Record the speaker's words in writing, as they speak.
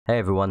Hey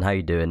everyone, how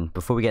you doing?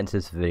 Before we get into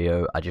this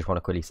video, I just want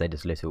to quickly say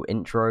this little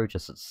intro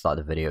just at the start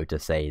of the video to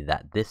say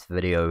that this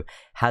video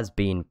has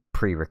been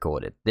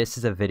pre-recorded. This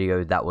is a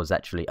video that was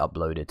actually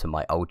uploaded to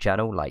my old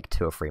channel like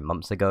 2 or 3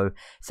 months ago.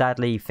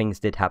 Sadly, things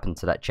did happen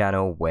to that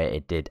channel where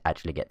it did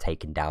actually get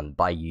taken down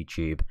by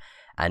YouTube.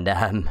 And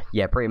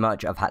yeah, pretty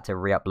much I've had to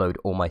re-upload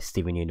all my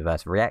Steven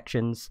Universe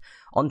reactions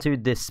onto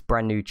this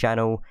brand new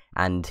channel.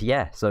 And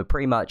yeah, so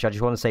pretty much I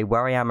just want to say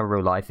where I am in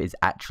real life is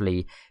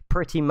actually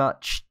pretty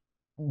much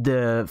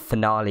the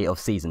finale of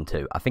season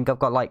 2. I think I've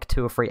got like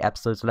 2 or 3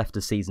 episodes left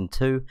of season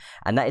 2,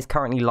 and that is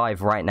currently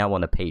live right now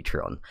on a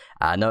Patreon.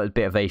 I know it's a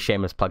bit of a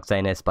shameless plug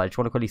saying this, but I just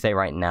want to quickly say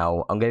right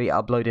now, I'm going to be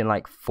uploading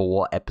like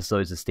 4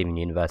 episodes of Steven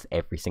Universe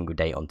every single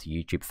day onto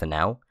YouTube for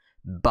now.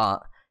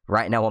 But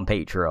right now on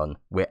Patreon,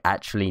 we're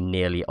actually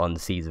nearly on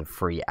season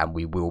 3, and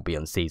we will be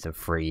on season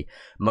 3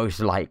 most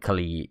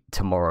likely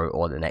tomorrow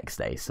or the next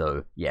day.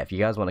 So yeah, if you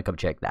guys want to come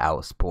check that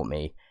out, support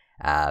me,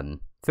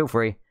 feel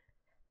free.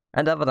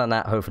 And other than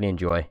that, hopefully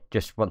enjoy.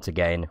 Just once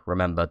again,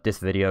 remember, this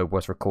video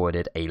was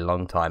recorded a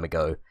long time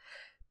ago.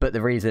 But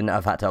the reason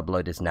I've had to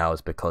upload this now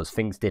is because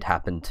things did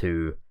happen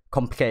to...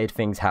 complicated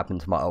things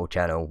happened to my old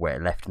channel where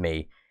it left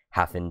me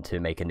having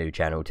to make a new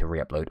channel to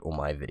re-upload all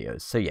my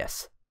videos. So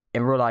yes,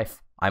 in real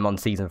life, I'm on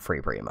season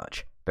 3 pretty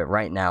much. But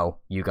right now,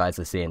 you guys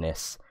are seeing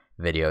this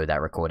video that I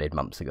recorded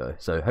months ago.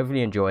 So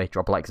hopefully enjoy,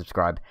 drop a like,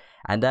 subscribe.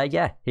 And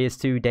yeah, here's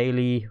to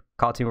daily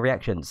cartoon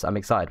reactions. I'm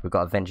excited. We've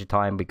got Adventure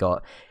Time, we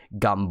got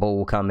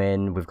Gumball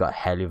coming, we've got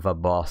Hell of a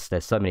Boss.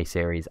 There's so many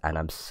series, and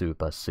I'm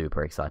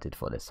super excited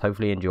for this.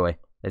 Hopefully enjoy.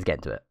 Let's get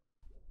into it.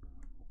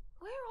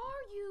 Where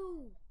are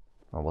you?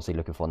 Oh, what's he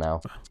looking for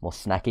now? More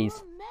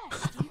snackies?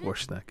 More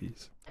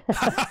snackies.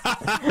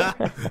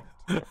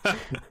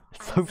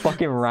 So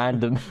fucking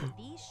random.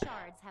 These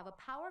shards have a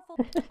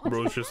powerful...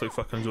 Bro's just like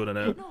fucking zoning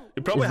out.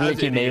 He probably It's has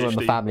literally me when ADHD.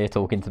 my family are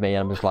talking to me,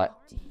 and I'm just like,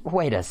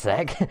 wait a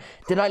sec,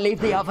 did I leave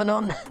the oven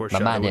on? My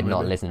man did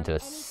not listen to a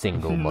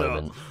single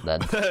moment then.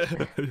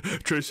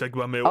 True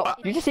Sigma male. Oh,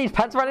 you just see his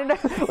pants running down?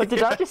 Or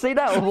did I just see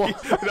that or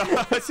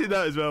what? I see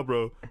that as well,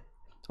 bro.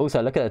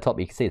 Also, look at the top,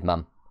 you can see his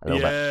mum. A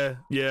little bit.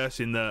 Yeah, I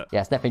seen that.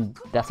 Yeah, it's definitely,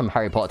 that's some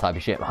Harry Potter type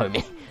of shit,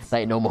 homie. That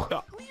ain't normal.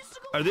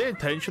 Are they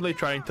intentionally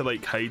trying to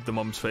like hide the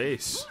mum's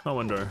face? I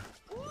wonder.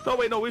 No,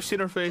 wait, no, we've seen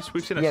her face.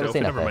 We've seen her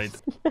selfie. Never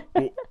mind.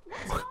 Oh.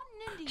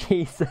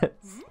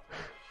 Jesus.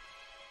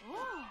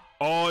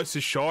 Oh, it's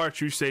a shark.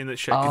 You saying that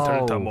shit can turn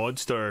into a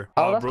monster?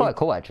 Oh, that's bro. quite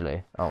cool,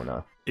 actually. Oh,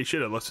 no. He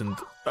should have listened.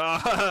 Bro.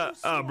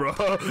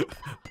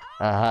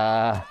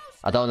 I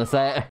don't want to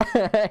say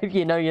it. If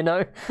you know, you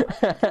know.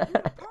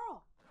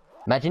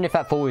 Imagine if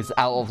that falls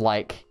out of,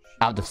 like,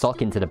 out of the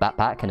sock into the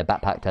backpack, and the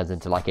backpack turns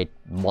into, like, a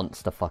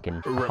monster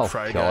fucking... Oh,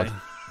 God. Guy.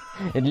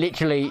 It's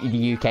literally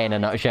the UK in a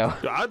nutshell.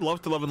 I'd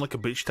love to live in, like, a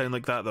beach town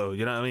like that, though.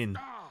 You know what I mean?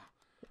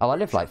 Oh, I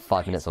live, like,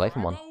 5 minutes away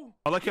from one.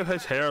 I like how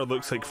his hair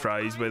looks like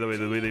Fry's, by the way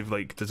they've,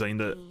 like, designed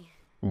it.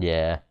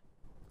 Yeah.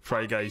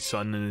 Fry guy's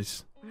son and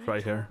his fry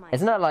hair.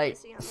 Isn't that, like,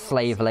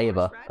 slave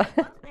labor?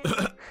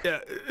 Yeah,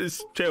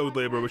 it's child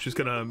labor, which is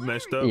kind of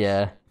messed up.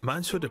 Yeah.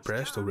 Man's so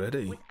depressed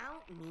already.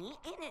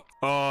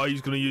 Oh,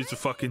 he's gonna use the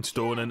fucking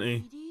stone, isn't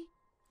he?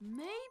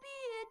 Maybe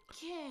it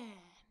can.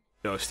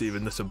 Yo,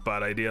 Steven, that's a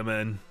bad idea,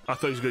 man. I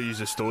thought he was gonna use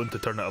the stone to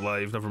turn it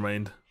alive. Never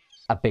mind.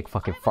 A big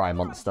fucking fry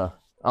monster.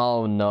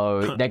 Oh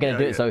no, they're gonna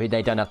do it so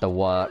they don't have to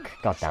work.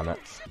 God damn it.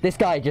 This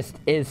guy just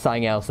is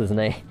something else, isn't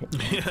he?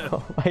 Yeah.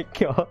 Oh my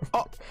god.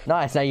 Oh.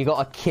 Nice, now you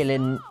got a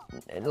killing,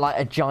 like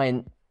a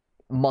giant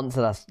monster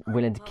that's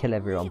willing to kill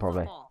everyone,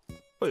 probably.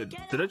 Wait,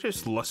 did I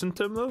just listen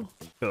to him, though?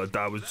 Yo,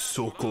 Dad was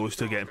so close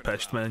to getting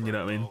pissed, man, you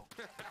know what I mean?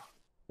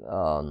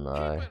 Oh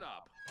no.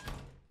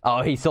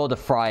 Oh, he saw the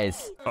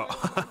fries. Oh,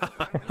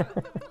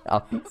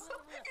 Oh.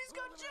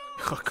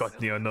 oh God,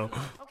 Neo, no.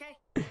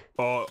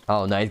 Oh.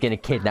 Oh no, he's gonna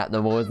kidnap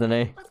them all, isn't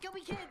he?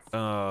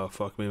 Oh,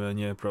 fuck me, man,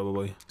 yeah,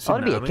 probably. I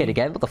wanna be a kid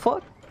again, what the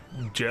fuck?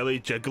 Jelly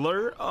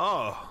Jiggler?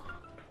 Oh.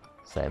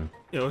 Same.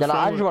 Yo, They're like,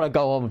 I just wanna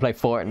go home and play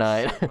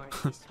Fortnite.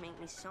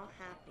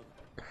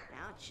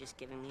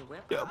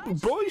 Yeah,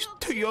 bro, he's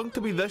too young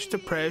to be this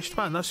depressed,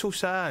 man. That's so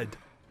sad.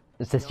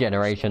 It's this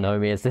generation,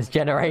 homie. It's this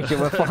generation.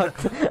 We're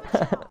fucked.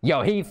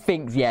 Yo, he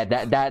thinks, yeah,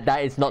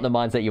 that is not the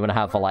mindset you want to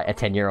have for like a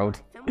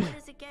 10-year-old.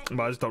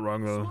 Man's not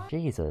wrong though.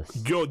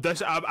 Jesus. Yo,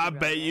 this I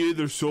bet you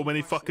there's so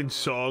many fucking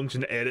songs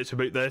and edits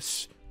about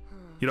this.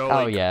 You know,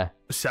 like, oh yeah.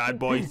 Sad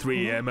Boy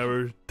 3 AM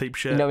hour type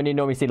shit. You know when you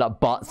normally see like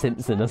Bart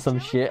Simpson or some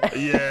shit.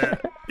 Yeah,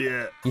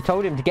 yeah. You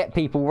told him to get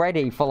people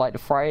ready for like the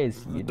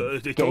fries.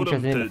 They told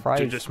him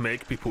to just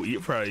make people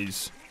eat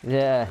fries.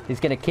 Yeah,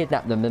 he's gonna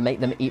kidnap them and make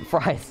them eat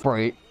fries,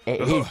 bro.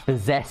 He's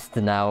possessed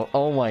now.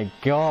 Oh my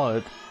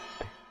god.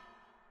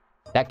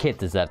 That kid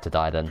deserved to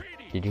die then.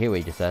 Did you hear what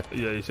he just said?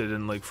 Yeah, he said he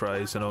didn't like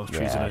fries and all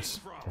treasonous.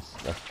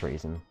 That's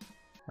treason.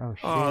 Oh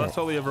shit. Oh, that's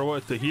all he ever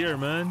wanted to hear,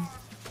 man.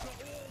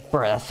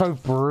 Bro, that's so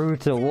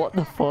brutal. What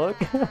the fuck?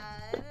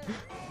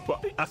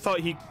 But I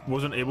thought he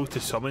wasn't able to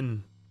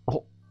summon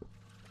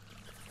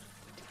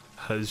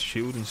his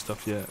shield and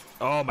stuff yet.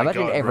 Oh my god.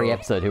 Imagine every bro.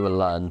 episode he will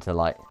learn to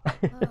like...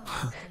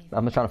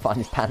 I'm trying to find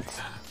his pants.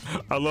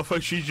 I love how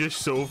she's just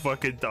so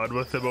fucking done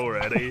with him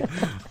already.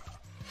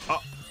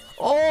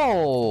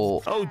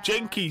 Oh! Oh,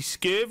 Jinky,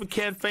 Scoob, I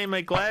can't find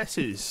my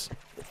glasses.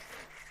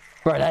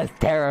 Bro, that's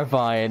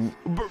terrifying.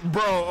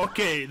 Bro,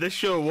 okay, this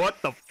show,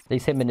 what the At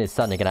least him and his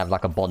son are gonna have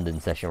like a bonding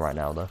session right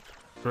now, though.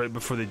 Right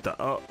before they die.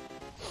 Oh.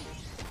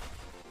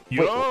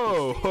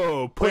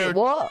 Yo! Player... Wait,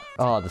 what?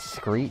 Oh, the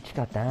screech,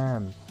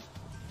 goddamn.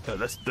 Yeah,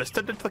 this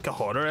turned into like a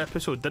horror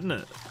episode, didn't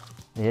it?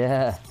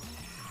 Yeah.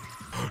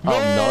 No!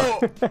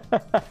 Oh,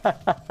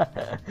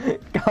 no.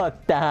 God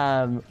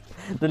damn.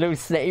 The little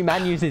snake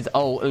man uses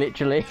ult,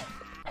 literally.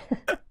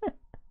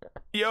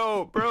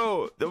 Yo,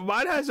 bro, the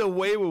man has a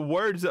way with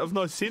words that I've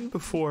not seen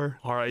before.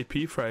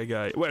 R.I.P. Fry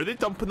guy. Wait, are they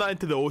dumping that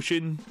into the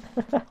ocean?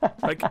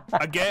 Like,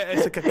 I get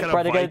it's like a kind of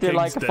They're gonna do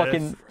like a death.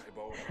 fucking...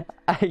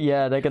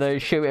 Yeah, they're gonna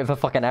shoot it with a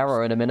fucking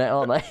arrow in a minute,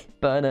 aren't they?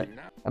 Burn it.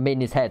 I mean,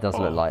 his head does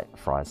look like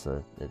Fry,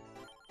 so...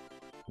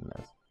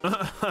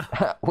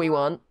 We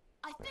won.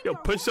 Yo,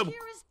 put some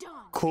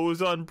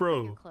clothes on,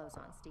 bro. Clothes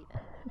on, Steven.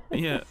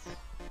 Yeah.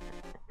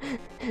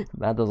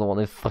 Man doesn't want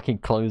his fucking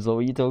clothes on. What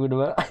are you talking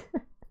about?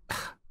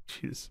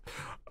 Jeez.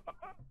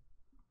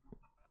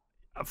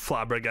 I'm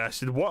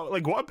flabbergasted. What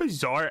a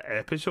bizarre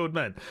episode,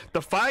 man.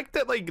 The fact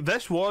that like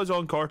this was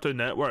on Cartoon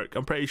Network,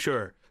 I'm pretty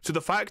sure. So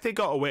the fact they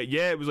got away,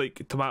 yeah, it was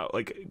like tomato,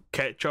 like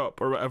ketchup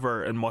or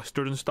whatever, and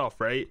mustard and stuff,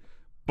 right?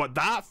 But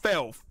that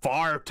felt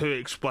far too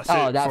explicit.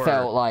 Oh, that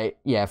felt like,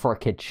 yeah, for a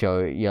kid's show,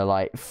 you're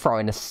like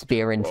throwing a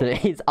spear into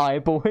his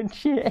eyeball and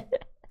shit.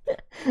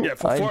 Yeah,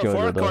 for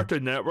a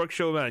Cartoon Network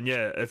show, man,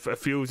 yeah, it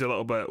feels a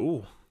little bit,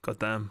 ooh,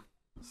 goddamn.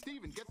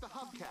 Steven, get the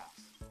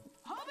hubcaps.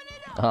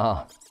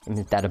 Oh, and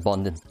his dad are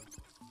bonding.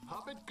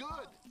 Hub it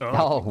good.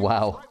 Oh,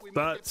 wow.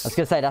 That's... I was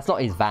gonna say, that's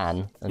not his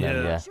van. And yeah,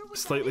 then, yeah.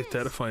 Slightly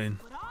terrifying.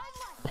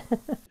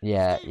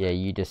 Yeah,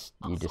 you just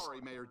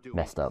Sorry, Mayor Dewey.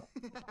 messed up.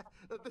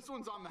 This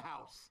one's on the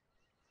house.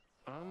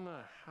 On the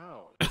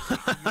house.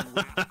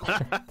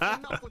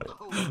 Enough with the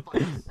hose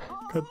fights.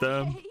 God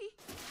damn.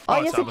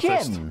 Oh, yes, a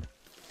Amethyst. gem.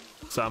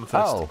 Amethyst.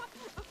 Oh.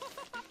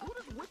 What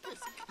is with this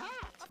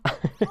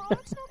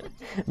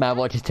cat? Man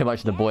watches too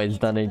much of The Boys,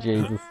 doesn't he?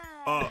 Jesus.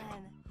 Oh,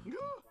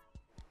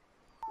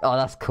 Oh,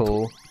 that's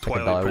cool.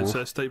 Twilight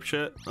Princess type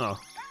shit. Oh.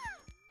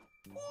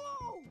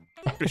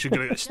 She's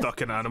gonna get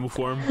stuck in animal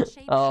form.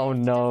 Oh,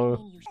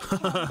 no.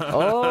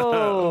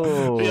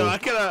 Oh. Yeah, I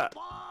kinda...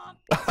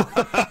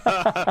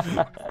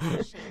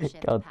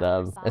 God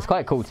damn. It's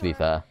quite cool, to be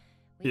fair.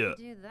 Yeah.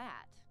 Do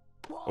that.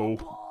 Oh.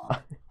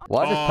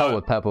 Why does Pearl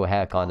with purple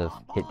hair kind of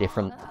hit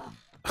different?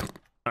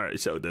 Alright,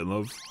 settle down,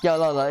 love. Yo,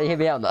 look, hear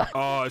me out now.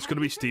 Oh, it's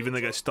gonna be Steven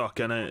that gets stuck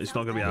in it. It's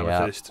not gonna be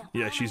Amethyst.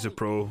 Yeah, she's a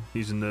pro.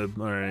 He's in the...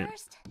 Alright.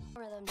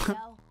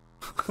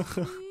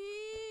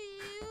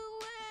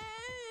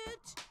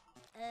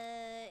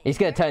 He's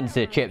gonna turn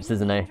into chips,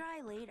 isn't he?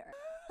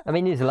 I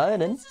mean, he's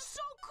learning.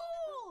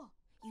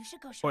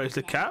 Wait, is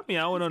the cat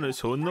meowing on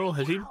its own though?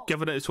 Has he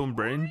given it its own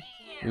brain?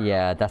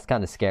 Yeah, that's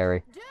kind of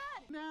scary.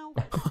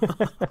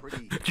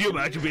 Do you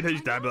imagine being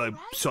his dad be like,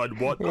 son,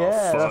 what the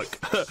Yeah,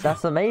 fuck?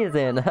 that's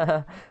amazing.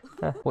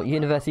 What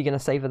universe are you gonna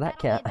save for that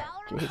cat?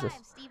 Jesus.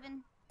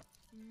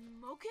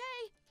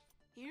 Okay,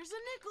 here's a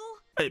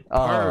nickel. It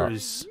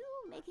purrs.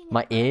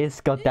 My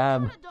ears,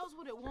 goddamn. It does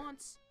what it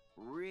wants.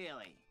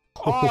 Really?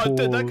 Oh,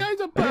 dude, that guy's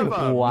a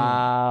pervert.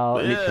 Wow.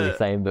 Yeah. Literally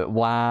same, but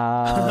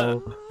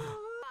wow.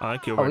 I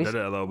think he overdid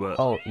it a little bit.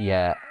 Oh,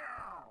 yeah.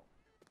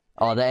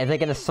 Oh, they're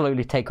gonna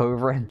slowly take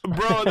over him.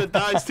 Bro, the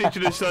dad's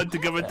teaching his son to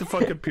give it to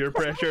fucking peer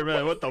pressure,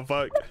 man. What the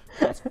fuck?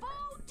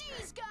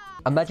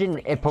 Imagine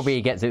it probably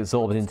gets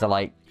absorbed into,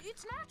 like,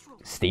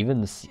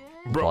 Steven's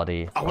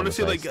body. I want to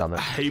see, like, stomach.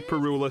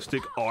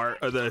 hyper-realistic art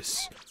of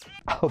this.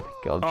 Oh, my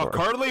God, Oh,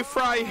 bro. curly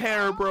fry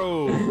hair,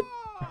 bro.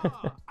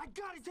 I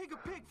gotta take a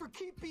pic for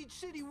Keep Beach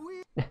City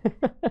Weird.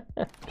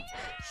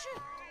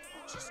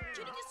 Just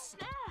getting a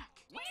snack.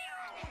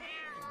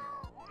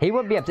 He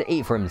wouldn't be able to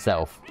eat for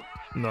himself.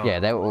 No. Yeah,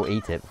 they will all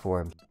eat it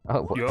for him.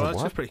 Oh, what? Yo, that's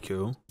what? just pretty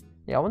cool.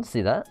 Yeah, I want to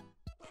see that.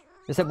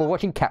 They said we're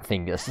watching cat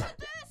fingers.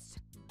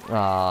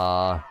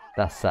 Ah,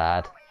 that's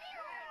sad.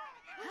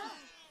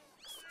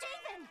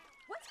 Steven,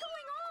 what's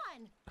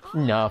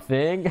going on?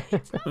 Nothing.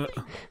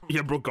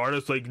 Yeah, bro,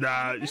 Garda's like,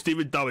 nah,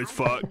 Steven dumb as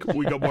fuck.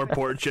 We got more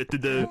important shit to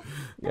do.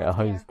 Yeah,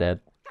 he's dead.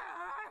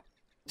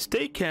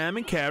 Stay calm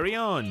and carry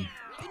on.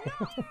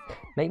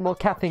 Make more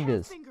cat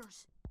fingers.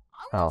 Fingers.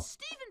 Oh.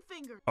 Steven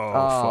fingers. Oh,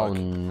 Oh fuck.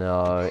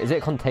 no. Is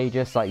it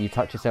contagious? Like you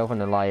touch yourself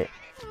and then like...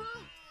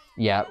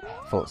 Yeah,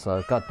 thought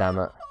so. God damn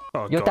it.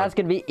 Oh, Your God. dad's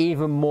gonna be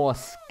even more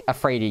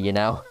afraid of you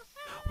now.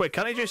 Wait,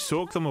 can I just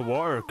soak them with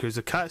water? Because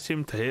the cat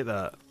seemed to hate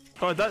that.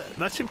 Oh,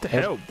 that seemed to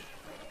help.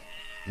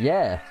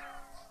 Yeah.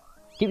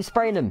 Keep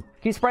spraying them.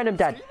 Keep spraying them,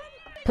 Dad.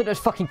 Put those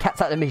fucking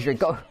cats out of their misery.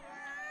 Go.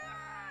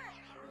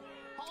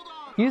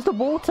 Use the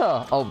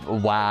water. Oh,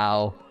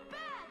 wow.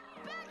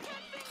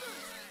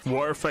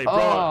 Water fight, bro.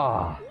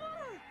 Oh.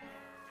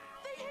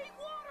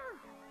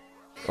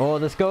 Oh,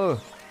 let's go.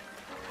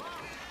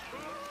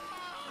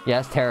 Yeah,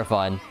 that's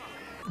terrifying.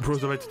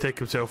 Bro's about to take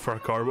himself for a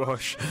car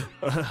wash.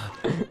 Oh,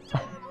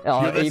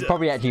 Yeah, he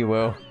probably actually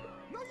will.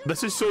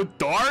 This is so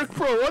dark,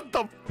 bro. What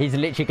the? He's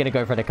literally gonna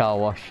go for the car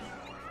wash.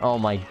 Oh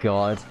my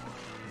god.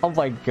 Oh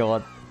my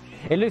god.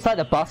 It looks like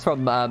the bus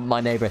from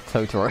My Neighbor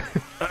Totoro.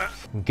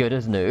 Good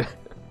as new.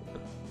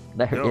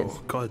 There it is.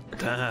 Oh, god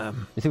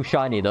damn. It's all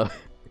shiny though.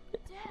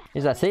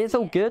 Is that see? It's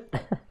all good.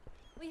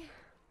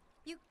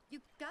 You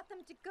got them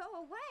to go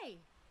away.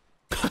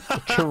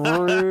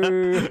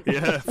 True.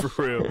 Yeah,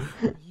 for real.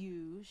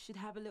 You should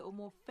have a little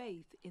more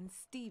faith in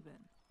Steven.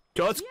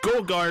 Let's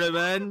go, Garnet,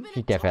 man.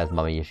 She definitely has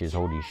mummy issues.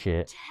 Holy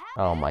shit.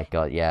 Oh my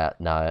god. Yeah.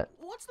 No.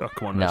 Oh,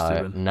 come on, No.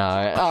 Steven.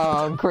 No.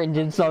 Oh, I'm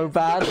cringing so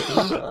bad.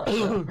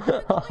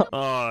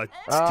 Oh,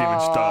 Steven,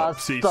 stop.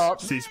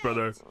 Stop. Cease,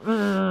 brother. Come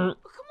on,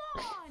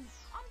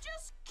 I'm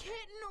just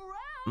kidding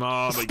around.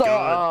 Oh my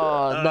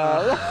god.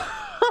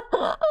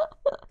 Oh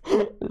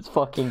no. This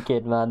fucking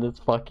kid, man. This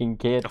fucking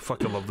kid. I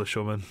fucking love the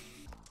show, man.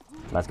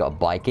 Man's got a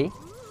bikey.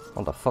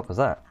 What the fuck was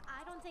that?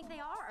 I don't think they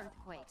are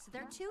earthquakes.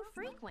 They're too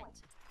frequent.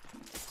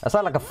 That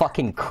sounded like a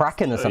fucking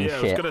kraken or some yeah,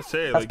 shit. I was gonna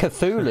say, That's like,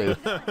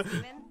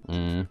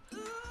 Cthulhu.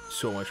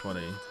 so much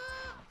money.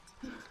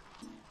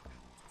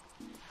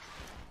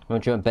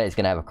 Don't you bet he's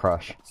gonna have a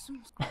crush?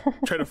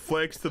 Try to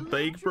flex the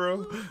bike,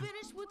 bro.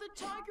 Finished with a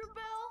tiger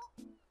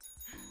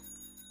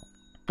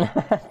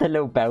bell? The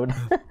little bell.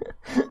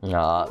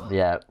 Nah,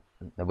 yeah.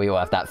 We all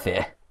have that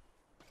fear.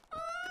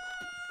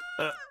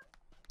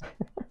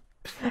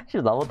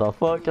 She's like, what the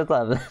fuck? Just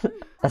that.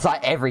 That's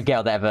like every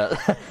girl that ever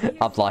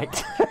I've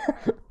liked.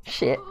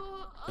 Shit.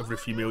 Every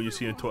female you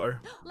see on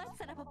Twitter. Let's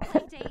set up a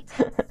play date.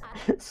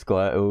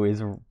 Squirtle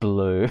is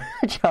blue.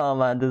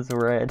 Charmander's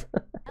red.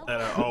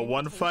 Oh,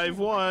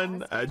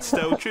 151. I'd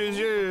still choose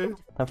you.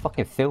 Don't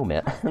fucking film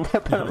it. They'll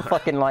put it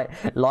fucking like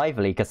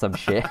lively or some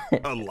shit.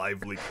 A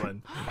lively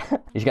friend.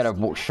 He's gonna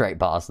walk straight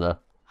past her.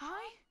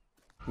 Hi.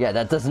 Yeah,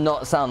 that does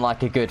not sound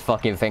like a good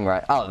fucking thing,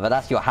 right? Oh, but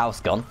that's your house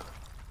gone.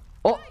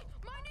 Oh!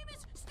 My name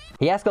is Steven.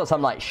 He has got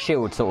some like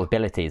shield sort of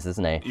abilities,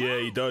 isn't he? Yeah,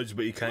 he does,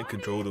 but he can't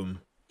control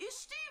them.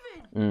 It's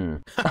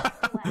Steven.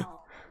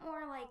 Well,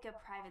 more like a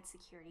private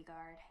security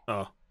guard.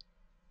 Oh,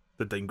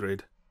 the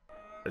downgrade.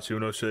 Is you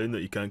not saying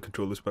that you can't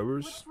control his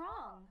powers? What's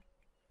wrong?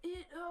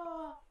 It,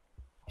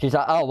 She's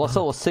like, oh, what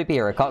sort of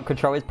superhero can't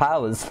control his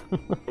powers?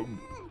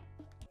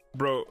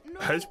 Bro,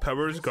 his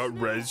powers got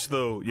res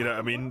though, you know what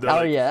I mean? They're Oh,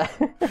 like, yeah.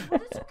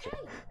 it's okay.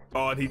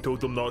 oh, and he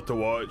told them not to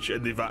watch,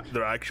 and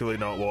they're actually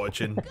not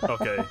watching.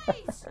 Okay.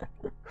 Please.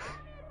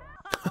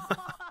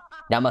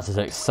 That must have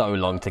took so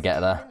long to get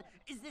there.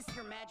 Is this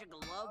your magical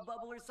love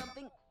bubble or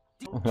something?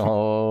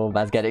 Oh,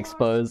 man's getting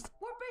exposed.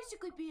 We're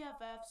basically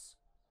BFFs.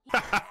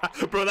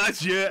 Bro,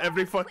 that's you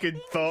every fucking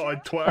thought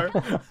on Twitter.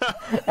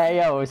 Hey,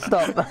 yo,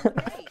 stop.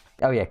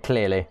 Oh, yeah,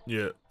 clearly.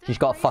 Yeah. She's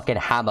got a fucking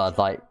hammer,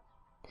 like,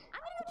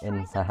 I'm gonna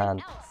go in try her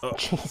hand. something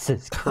else.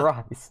 Jesus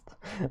Christ.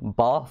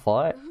 Bar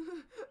fight.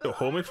 Yo,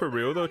 homie for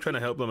real though, trying to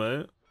help them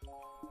out.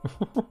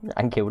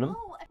 And killed him.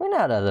 We're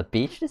not at the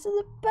beach, this is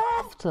a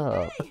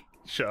bathtub.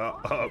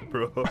 Shut up,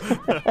 bro.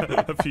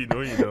 If you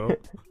know, you know.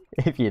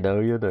 If you know,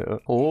 you know.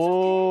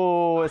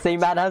 Oh, see,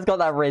 man has got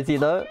that res, you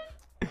know?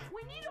 We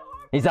need a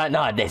hard He's like,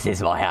 nah, this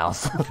is my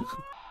house.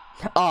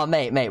 Oh,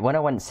 mate, when I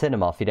went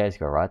cinema a few days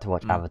ago, right, to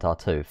watch Avatar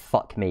 2,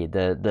 fuck me,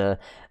 the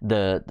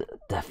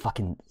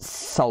fucking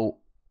salt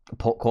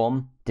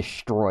popcorn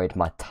destroyed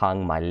my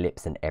tongue, my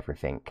lips, and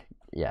everything.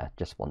 Yeah,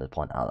 just wanted to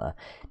point out there.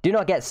 Do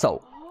not get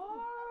salt.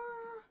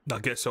 I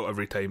get salt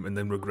every time and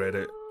then regret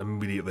it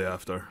immediately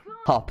after.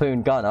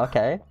 Harpoon gun,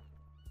 okay.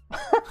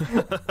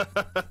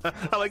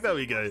 I like that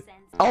wee guy.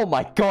 Oh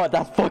my god,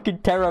 that's fucking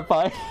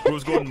terrifying.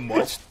 Bro's going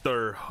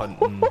monster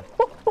hunting.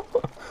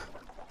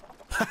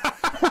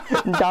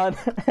 Done.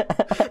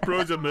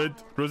 Bro's a mid.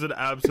 Bro's an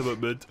absolute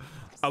mid.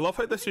 I love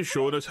how this is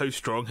showing us how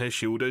strong his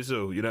shield is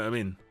though, you know what I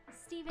mean?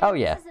 Steven, Oh,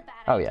 yeah. this is a bad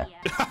Oh, yeah.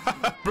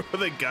 idea. Bro,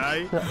 the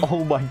guy.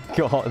 Oh my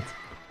god.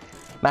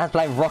 Man's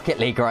playing Rocket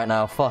League right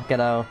now, fucking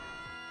hell.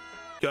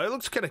 Guy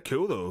looks kind of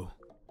cool though.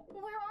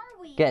 Where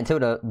are we? Get until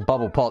the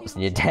bubble pops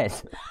and you're dead.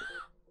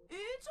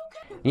 It's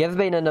okay. You ever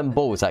been in them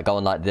balls that go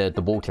on like the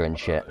water and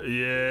shit?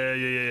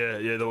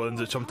 Yeah, the ones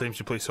that sometimes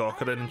you play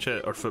soccer in and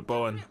shit, or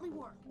football in.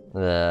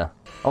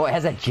 Oh, it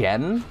has a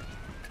gem?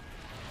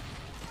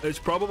 It's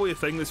probably a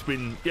thing that's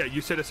been, yeah,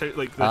 you said it's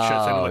like, that shit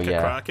sounded like yeah.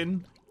 a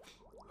kraken.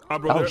 Ah,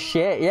 bro, Oh they're,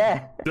 shit,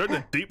 yeah. they're in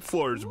the deep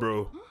floors,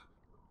 bro.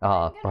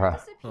 Oh, bro.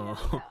 Disappear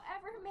without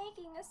ever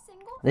making a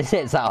single This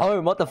hit's at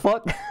home, what the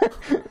fuck?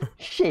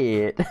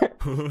 Shit.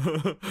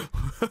 A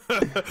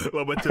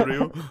little bit too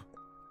real.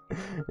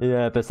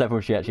 Yeah, but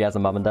several she actually has a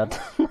mum and dad.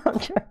 No, I'm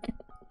joking.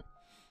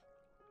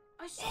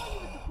 I saw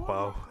you at the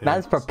Wow. Yeah.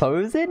 Man's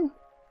proposing?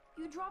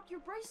 You dropped your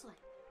bracelet.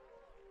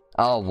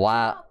 Oh,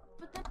 wow.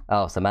 But then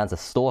Oh, so man's a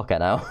stalker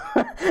now.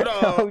 No,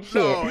 Oh, shit.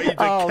 no, he's a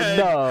Oh, kid,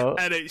 no.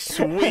 and it's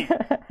sweet.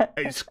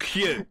 It's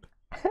cute.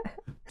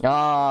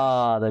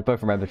 Ah, they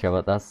both remember each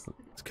other. That's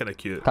It's kind of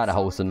cute. kind of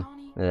wholesome.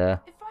 Connie, Yeah.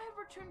 if I had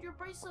returned your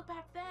bracelet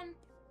back then,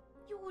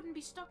 you wouldn't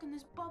be stuck in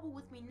this bubble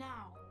with me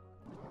now.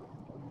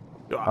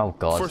 Oh,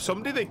 God. For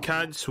somebody that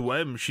can't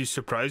swim, she's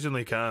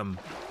surprisingly calm.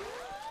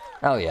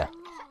 Oh, yeah.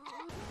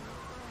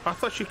 I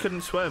thought she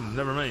couldn't swim.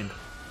 Never mind.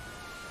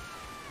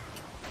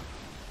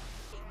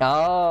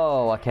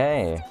 Oh,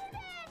 okay.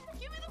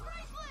 Give me the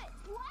bracelet.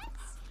 What?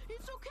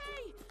 It's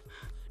okay.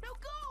 Now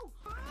go.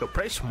 You're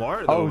pretty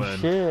smart though, Oh man.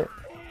 shit.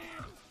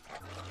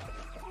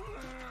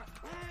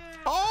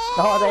 Oh!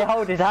 Oh, they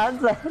hold his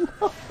hands then.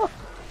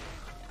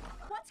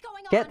 What's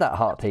going on? Get that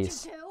heart What did you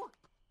piece. do?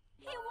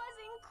 It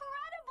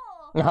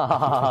was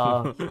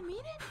incredible. You mean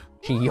it?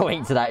 She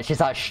yoinked that. She's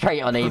like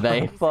straight on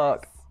eBay.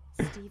 Fuck.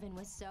 Steven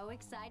was so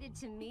excited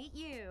to meet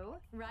you,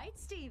 right,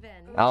 Steven?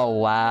 Oh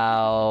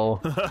wow.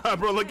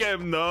 Bro, look at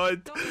him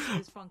nod. Don't listen to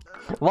this funky.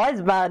 Why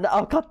is man?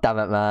 Oh god damn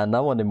it, man! I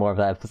wanted more of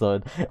that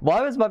episode.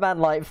 Why was my man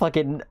like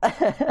fucking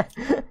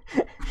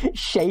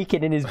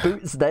shaking in his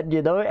boots then?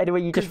 You know?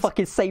 Anyway, you just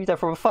fucking saved her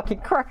from a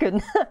fucking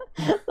kraken.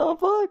 Oh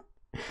fuck.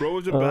 Bro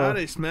was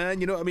embarrassed,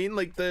 man. You know what I mean?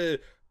 Like the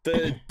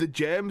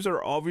gems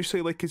are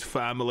obviously like his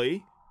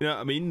family. You know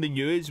what I mean? They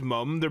knew his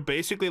mum. They're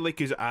basically like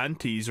his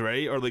aunties,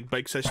 right? Or like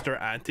big sister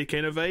auntie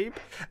kind of vibe.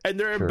 And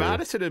they're True.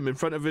 embarrassing him in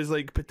front of his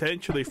like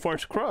potentially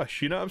first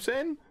crush. You know what I'm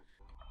saying?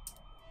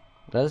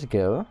 Let's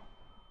go.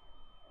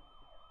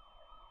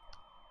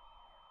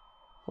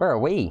 Where are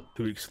we?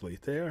 2 weeks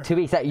later. 2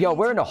 weeks later. Yo,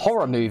 we're in a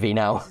horror movie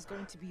now. This is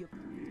going to be a...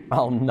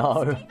 Oh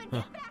no.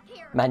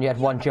 Man, you had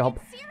one job.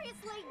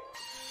 Seriously?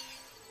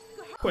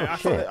 Wait, Oh, I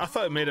shit.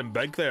 thought it made him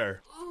big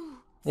there.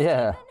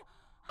 Yeah.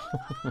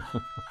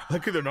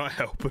 Look at they're not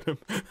helping him.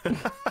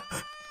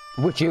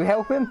 Would you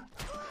help him?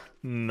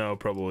 No,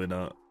 probably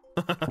not.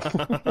 Let's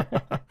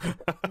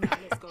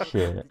go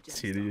Shit.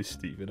 Serious,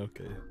 Steven,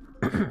 okay.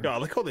 Yeah, I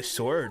like all the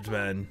swords,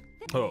 man.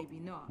 Oh, Maybe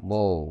not.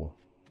 Whoa.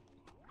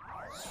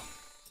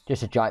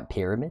 Just a giant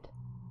pyramid?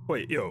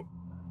 wait, yo.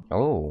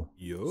 Oh.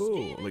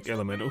 Yo, like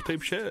elemental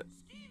type shit.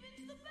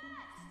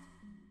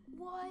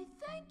 Why,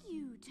 thank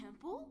you,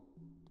 Temple.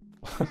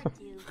 Thank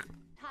you.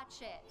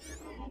 Touch it.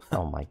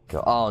 Oh my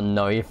god. Oh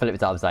no, you flipped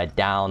it upside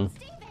down.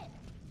 Steven,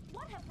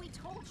 what have we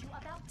told you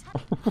about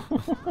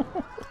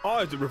touching? Oh,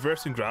 is it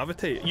reversing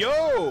gravity?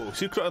 Yo,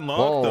 secret unlocked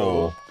Whoa.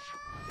 though.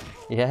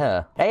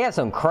 Yeah. They have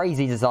some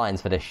crazy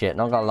designs for this shit,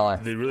 not gonna lie.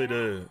 They really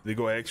do. They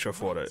go extra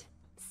for it.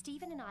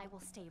 Steven and I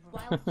will stay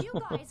while you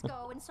guys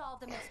go and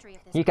solve the mystery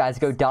of this. You guys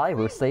go die,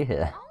 we'll stay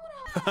here.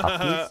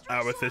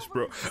 Amethyst,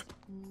 bro.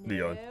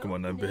 Leon, come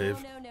on now,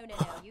 behave. No, no, no, no,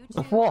 no. You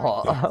two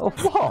What? are-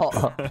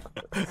 What?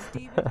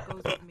 Steven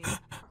goes with me.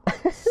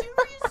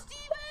 Serious,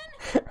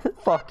 Steven?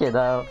 Fucking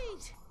hell.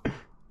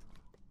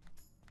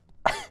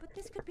 But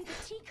this could be the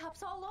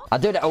teacups all over. I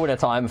do that all the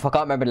time. If I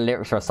can't remember the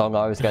lyrics for a song, I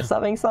always go,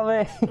 something,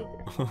 something.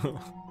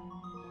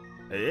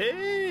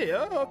 Hey,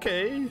 oh,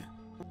 okay.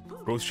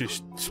 Bro's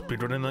just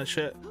speedrunning that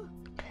shit.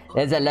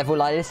 There's a level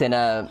like this in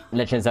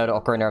Legend of Zelda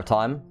Ocarina of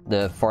Time,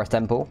 the Forest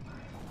Temple.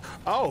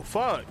 Oh,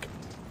 fuck.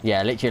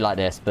 Yeah, literally like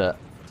this, but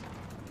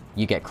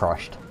you get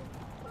crushed.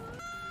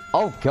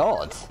 Oh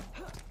god.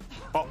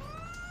 Oh,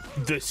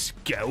 the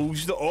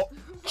skills that. Oh,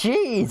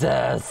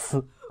 Jesus!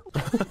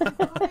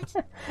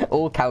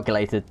 All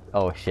calculated.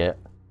 Oh shit.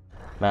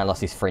 Man, I lost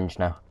his fringe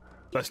now.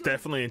 that's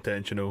definitely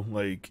intentional.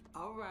 Like,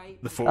 All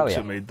right. the folks Oh, yeah.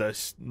 that made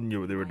this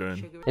knew what they were doing.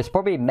 Trigger It's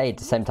probably made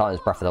the same time as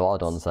Breath of the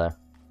Wild one, so.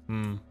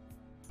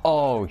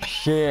 Oh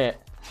shit.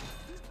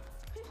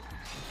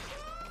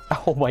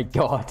 Oh my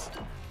god.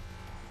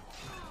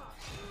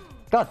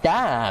 God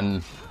damn.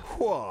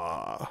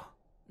 Whoa.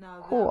 Now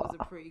that Whoa. was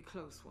a pretty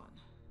close one.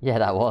 Yeah,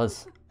 that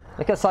was.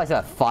 Look at the size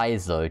of that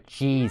thighs though.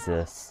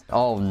 Jesus.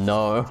 Oh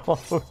no.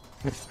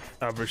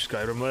 Average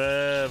Skyrim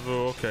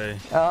level, okay.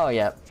 Oh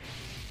yeah.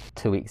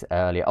 2 weeks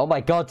earlier. Oh my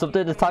god, stop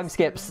doing the time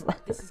skips.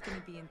 This is going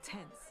to be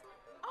intense.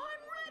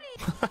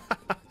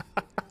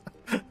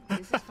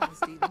 This is fun,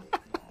 Steven.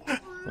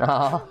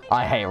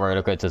 I hate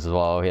roller coasters as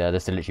well. Yeah,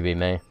 this would literally be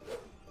me.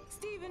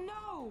 Steven,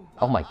 no!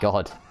 Oh my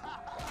god.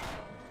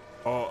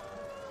 Oh,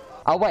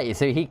 Oh wait,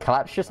 so he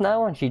collapsed just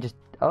now and she just...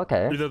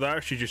 Okay. either that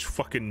or she just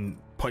fucking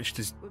punched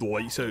his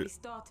lights out. We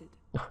started.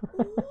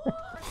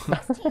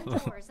 16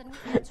 doors and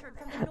we entered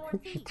from the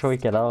northeast.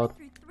 tweak it and out.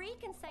 went through 3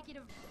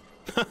 consecutive.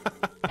 This is a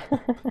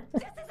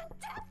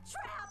death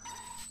trap.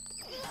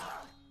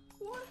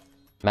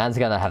 Man's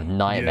gonna have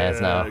nightmares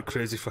Yeah, now.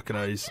 crazy fucking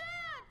eyes.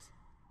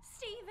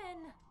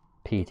 Steven.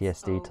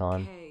 PTSD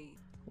time. Okay.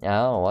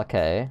 Oh,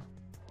 okay.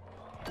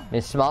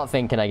 It's smart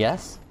thinking, I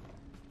guess.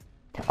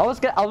 I was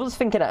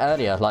thinking it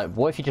earlier, like,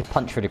 what if you just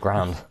punch through the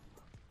ground?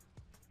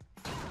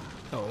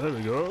 Oh, there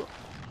we go.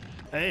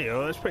 Hey,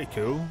 oh, that's pretty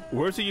cool.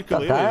 Where's the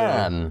God ukulele? Though?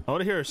 damn. I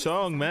want to hear a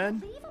song,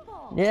 man.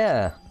 Unbelievable.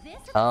 Yeah. This is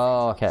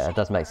Oh, okay, that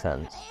does make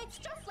sense. It's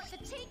just like the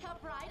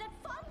teacup ride at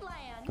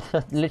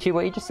Funland. Literally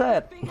what you just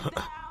said.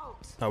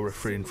 I'll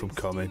refrain from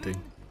commenting.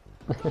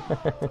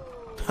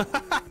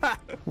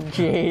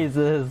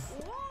 Jesus.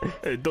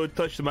 Hey, don't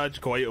touch the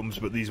magical items,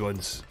 but these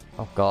ones.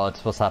 Oh god,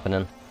 what's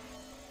happening?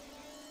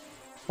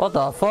 What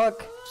the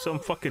fuck? Some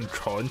fucking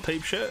Tron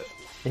type shit.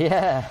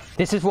 Yeah.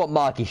 This is what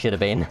Marky should have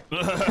been.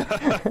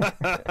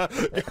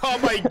 Oh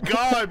my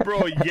god,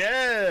 bro,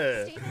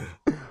 yeah!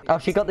 Oh,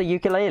 she got the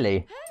ukulele.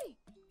 Hey,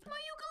 my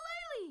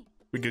ukulele.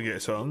 We can get a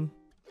song.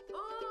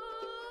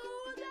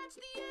 Oh, that's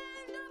the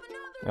end of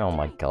another Oh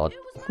my day. god. It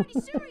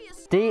was pretty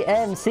serious.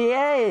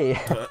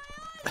 DMCA!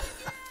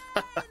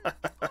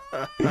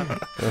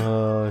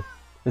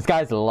 This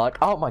guy's luck.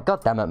 Oh my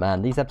god damn it,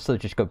 man. These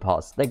episodes just go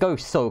past. They go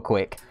so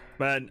quick.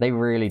 Man. They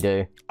really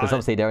do. Because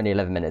obviously they're only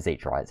 11 minutes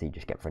each, right? So you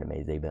just get through them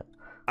easy, but...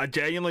 I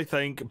genuinely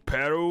think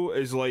Pearl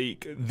is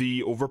like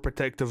the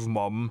overprotective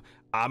mum,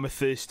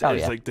 Amethyst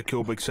is like the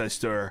cool big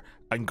sister,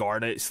 and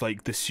Garnet's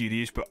like the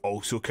serious but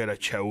also kind of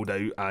chilled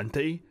out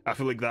auntie. I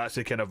feel like that's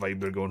the kind of vibe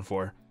they're going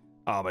for.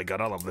 Oh my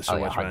god, I love this so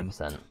much, 100%.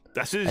 Man.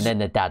 This is... And then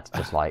the dad's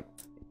just like,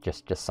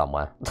 just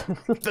somewhere.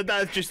 The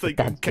dad's just like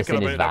kicking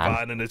about in a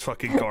van in his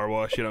fucking car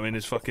wash, you know what I mean?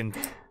 His fucking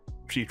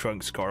tree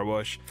trunks car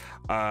wash.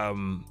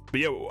 But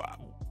yeah,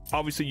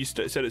 obviously you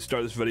said at the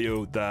start of this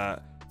video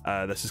that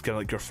this is kind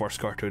of like your first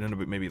cartoon in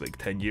about maybe like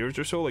 10 years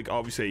or so. Like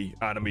obviously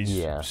anime's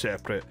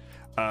separate.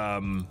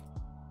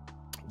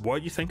 What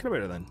are you thinking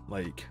about it then?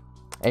 Like,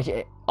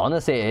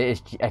 honestly,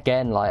 it's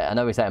again, like, I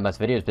know we say it in most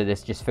videos, but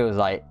this just feels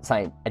like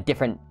something, a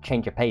different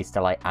change of pace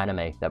to like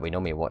anime that we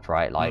normally watch,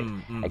 right? Like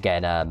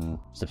again,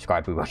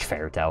 subscribe, we watch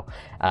Fairy Tail,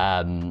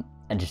 and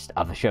just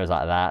other shows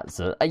like that.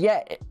 So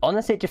yeah,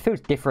 honestly, it just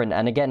feels different.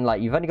 And again,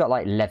 like, you've only got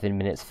like 11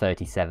 minutes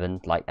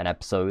 37 like an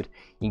episode.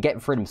 You can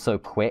get through them so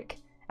quick.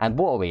 And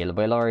what are we?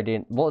 We're already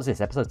in, what was this,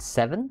 episode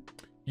 7?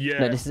 Yeah.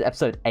 No, this is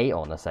episode 8, I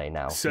want to say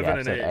now. 7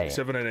 and 8.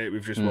 7 and 8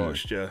 we've just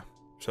watched, yeah.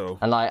 So.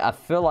 And like, I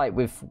feel like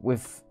we've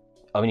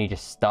only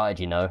just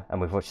started, you know,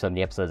 and we've watched so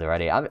many episodes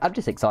already. I'm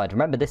just excited.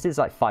 Remember, this is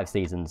like 5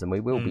 seasons, and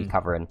we will be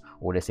covering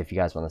all this if you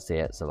guys want to see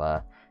it. So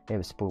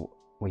yeah,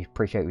 we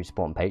appreciate your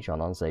support on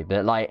Patreon, honestly.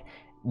 But like,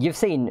 you've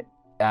seen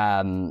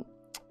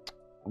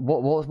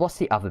what's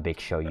the other big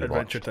show you watched?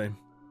 Adventure Time.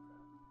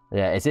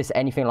 Yeah, is this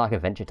anything like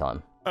Adventure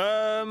Time?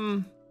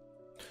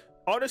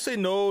 Honestly,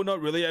 no, not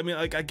really. I mean,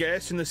 like, I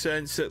guess in the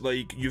sense that,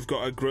 like, you've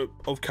got a group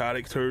of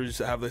characters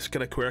that have this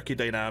kind of quirky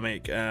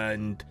dynamic,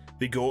 and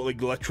they go,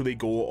 like, literally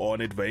go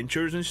on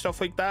adventures and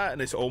stuff like that,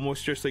 and it's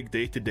almost just, like,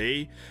 day to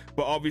day.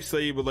 But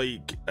obviously, with,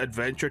 like,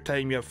 Adventure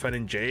Time, you have Finn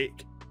and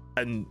Jake,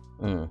 and,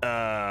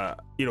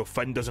 you know,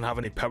 Finn doesn't have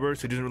any powers,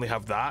 so he doesn't really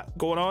have that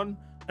going on.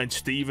 And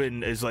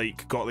Steven is,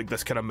 like, got, like,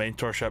 this kind of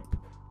mentorship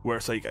where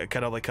it's, like,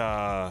 kind of like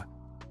a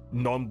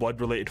non-blood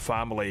related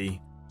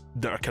family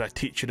that are kind of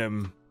teaching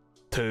him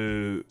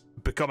to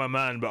become a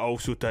man, but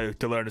also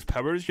to learn his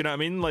powers, you know what I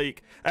mean?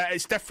 Like,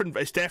 it's different,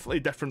 it's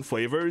definitely different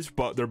flavors,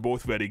 but they're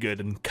both very good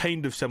and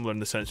kind of similar in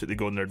the sense that they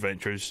go on their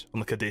adventures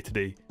on like a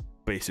day-to-day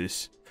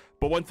basis.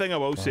 But one thing I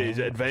will say is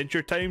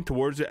Adventure Time,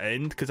 towards the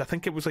end, because I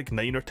think it was like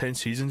 9 or 10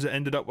 seasons it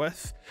ended up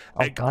with.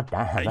 Oh god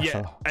damn.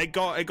 Yeah, it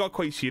got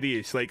quite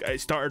serious. Like, it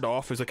started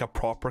off as like a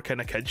proper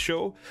kind of kids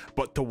show,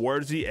 but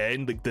towards the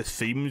end, like the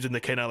themes and the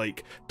kind of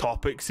like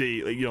topics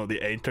they, like, you know, they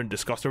enter and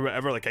discuss or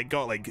whatever, like, it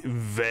got like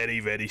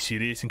very, very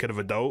serious and kind of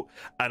adult.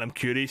 And I'm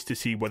curious to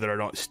see whether or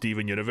not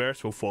Steven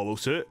Universe will follow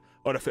suit,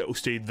 or if it'll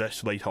stay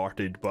this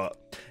lighthearted.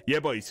 But yeah,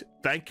 boys,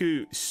 thank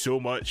you so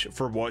much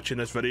for watching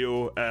this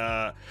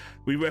video.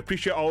 We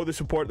appreciate all the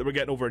support that we're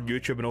getting over on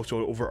YouTube and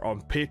also over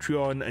on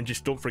Patreon. And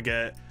just don't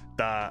forget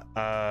that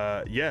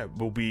yeah,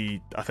 we'll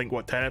be, I think,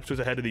 what, 10 episodes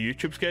ahead of the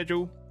YouTube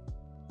schedule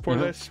for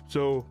this.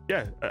 So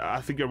yeah,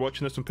 I think you're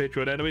watching this on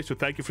Patreon anyway, so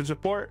thank you for the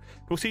support.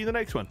 We'll see you in the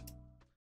next one.